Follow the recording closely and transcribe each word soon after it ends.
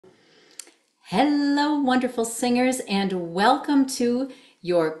Hello, wonderful singers, and welcome to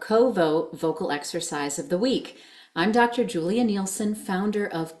your Kovo vocal exercise of the week. I'm Dr. Julia Nielsen, founder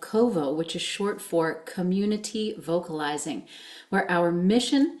of Kovo, which is short for Community Vocalizing, where our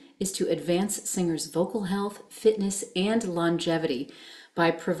mission is to advance singers' vocal health, fitness, and longevity by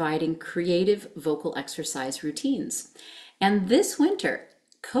providing creative vocal exercise routines. And this winter,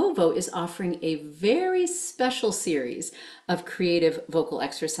 Kovo is offering a very special series of creative vocal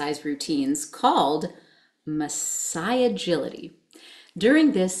exercise routines called Messiah Agility.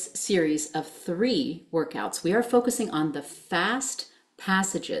 During this series of 3 workouts, we are focusing on the fast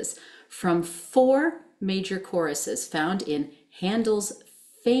passages from 4 major choruses found in Handel's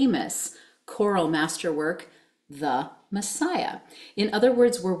famous choral masterwork, The Messiah. In other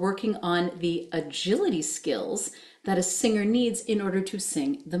words, we're working on the agility skills that a singer needs in order to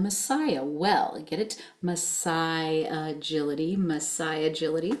sing the Messiah well. Get it? Messiah agility, Messiah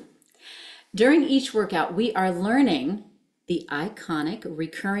agility. During each workout, we are learning the iconic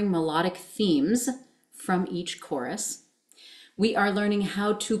recurring melodic themes from each chorus. We are learning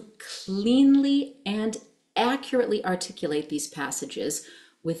how to cleanly and accurately articulate these passages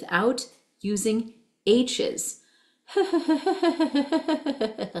without using H's.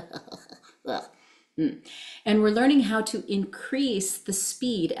 And we're learning how to increase the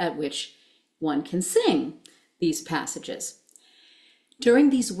speed at which one can sing these passages. During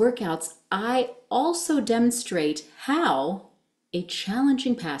these workouts, I also demonstrate how a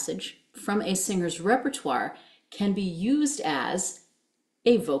challenging passage from a singer's repertoire can be used as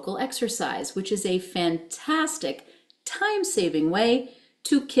a vocal exercise, which is a fantastic time-saving way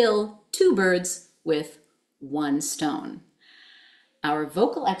to kill 2 birds with 1 stone. Our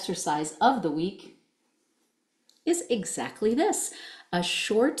vocal exercise of the week is exactly this: a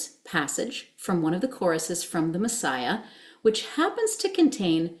short passage from one of the choruses from the Messiah, which happens to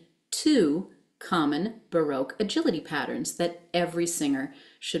contain 2 common Baroque agility patterns that every singer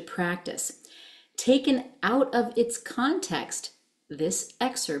should practice. Taken out of its context, this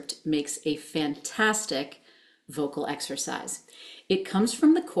excerpt makes a fantastic vocal exercise. It comes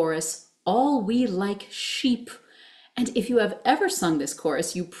from the chorus, "All we like sheep." And if you have ever sung this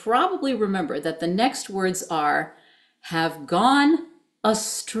chorus, you probably remember that the next words are "have gone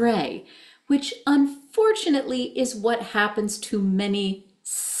astray," which unfortunately is what happens to many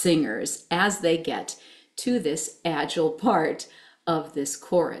singers as they get to this agile part of this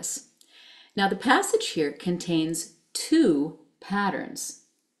chorus. Now, the passage here contains 2 patterns: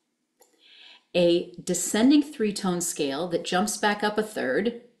 a descending 3-tone scale that jumps back up a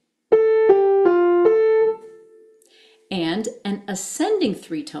third, and an ascending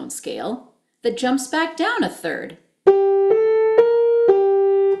 3-tone scale that jumps back down a third.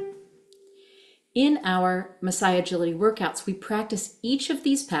 In our Messiah Agility workouts, we practice each of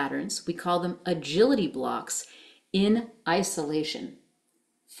these patterns, we call them agility blocks, in isolation.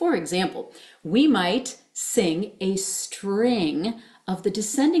 For example, we might sing a string of the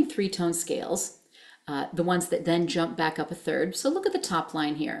descending 3-tone scales, the ones that then jump back up a third. So look at the top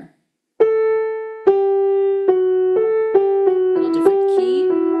line here.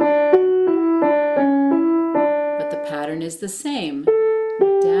 Is the same.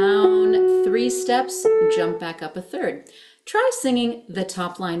 Down 3 steps, jump back up a third. Try singing the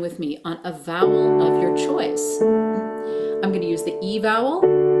top line with me on a vowel of your choice. I'm going to use the E vowel.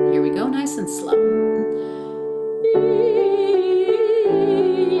 Here we go, nice and slow.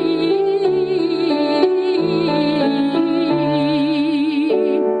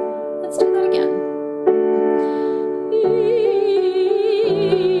 Let's do that again.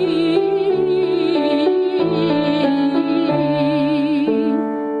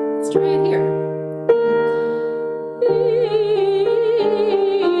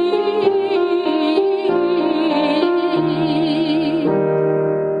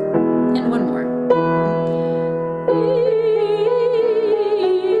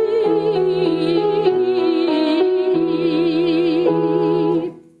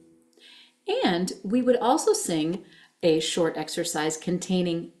 We would also sing a short exercise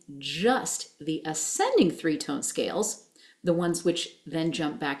containing just the ascending 3-tone scales, the ones which then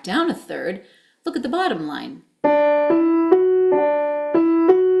jump back down a third. Look at the bottom line.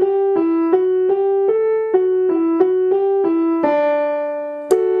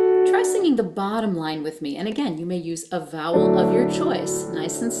 Try singing the bottom line with me, and again, you may use a vowel of your choice,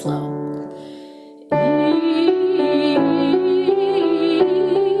 nice and slow.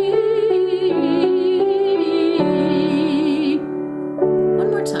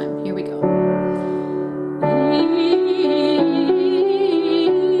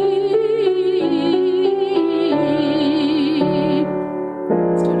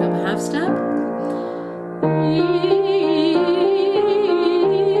 Let's do it up a half step.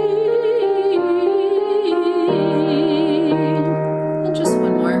 And just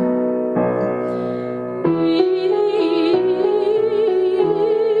one more.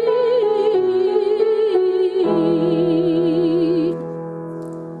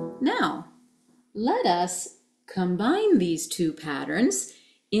 Now, let us combine these two patterns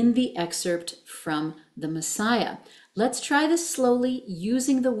in the excerpt from the Messiah. Let's try this slowly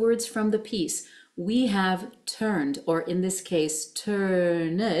using the words from the piece. We have turned, or in this case,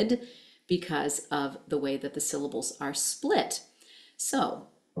 turned, because of the way that the syllables are split. So,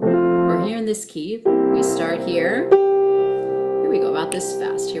 we're here in this key. We start here. Here we go, about this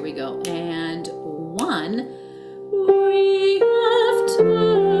fast. Here we go. And one. We have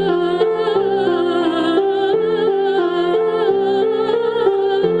turned.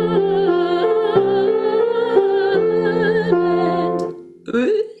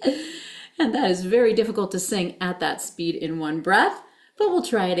 And that is very difficult to sing at that speed in one breath, but we'll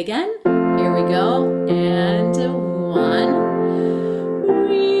try it again. Here we go, and one.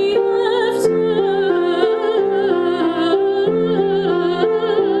 We have turned.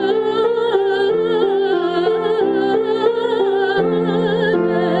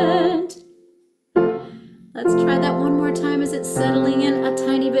 Let's try that one more time as it's settling in a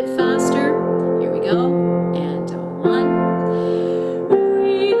tiny bit faster. Here we go, and one.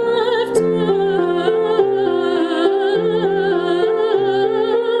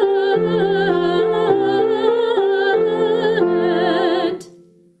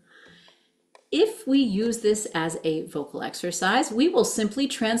 If we use this as a vocal exercise, we will simply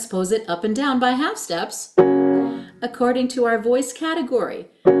transpose it up and down by half steps according to our voice category.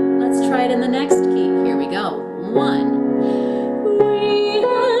 Let's try it in the next key. Here we go. One. We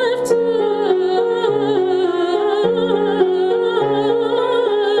have turned.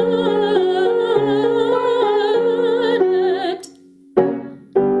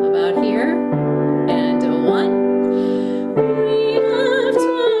 About here. And a one. We have turned.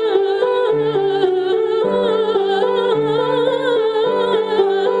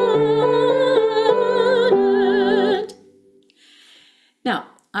 Now,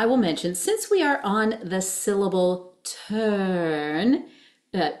 I will mention, since we are on the syllable turn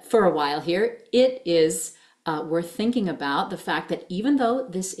for a while here, it is worth thinking about the fact that even though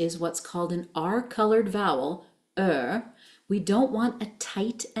this is what's called an R-colored vowel, we don't want a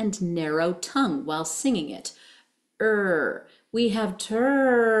tight and narrow tongue while singing it. We have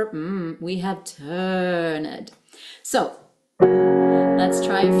we have turned. So let's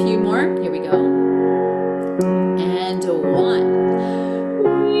try a few more. Here we go. And one.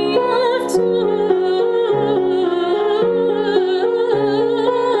 We have turned.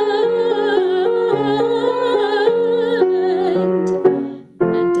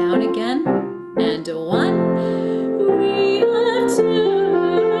 And down again. And one. We have turned.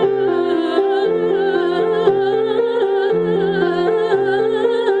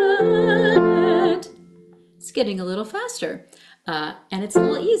 It's getting a little faster. And it's a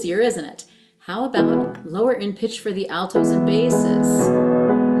little easier, isn't it? How about lower in pitch for the altos and basses?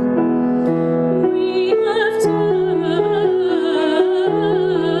 We have turned.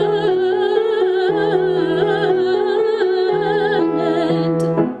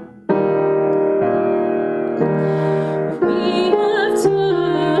 We have turned.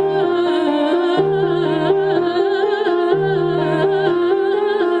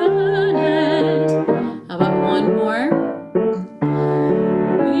 How about one more?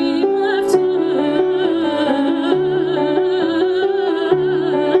 We have turned.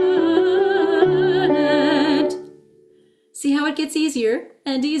 See how it gets easier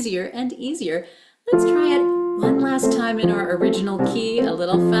and easier and easier. Let's try it one last time in our original key, a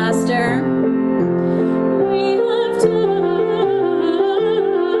little faster. We have turned.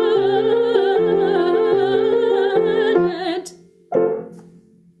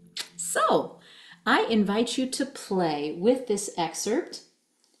 So, I invite you to play with this excerpt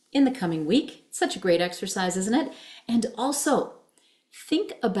in the coming week. It's such a great exercise, isn't it? And also,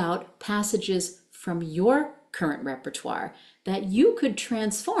 think about passages from your current repertoire that you could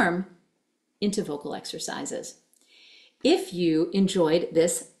transform into vocal exercises. If you enjoyed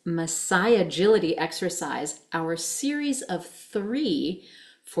this Messiah Agility exercise, our series of 3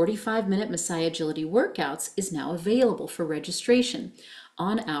 45-minute Messiah Agility workouts is now available for registration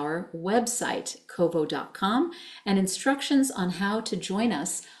on our website, kovo.com, and instructions on how to join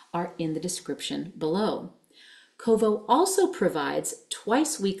us are in the description below. Kovo also provides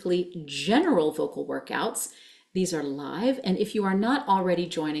twice weekly general vocal workouts. These are live, and if you are not already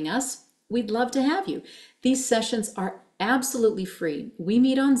joining us, we'd love to have you. These sessions are absolutely free. We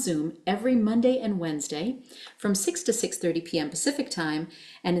meet on Zoom every Monday and Wednesday from 6 to 6:30 p.m. Pacific time,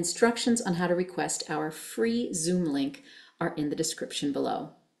 and instructions on how to request our free Zoom link are in the description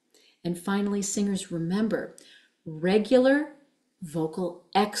below. And finally, singers, remember, regular vocal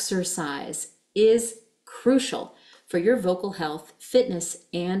exercise is crucial for your vocal health, fitness,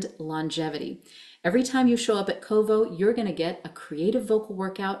 and longevity. Every time you show up at Kovo, you're going to get a creative vocal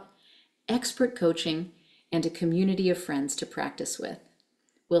workout, expert coaching, and a community of friends to practice with.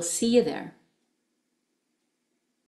 We'll see you there.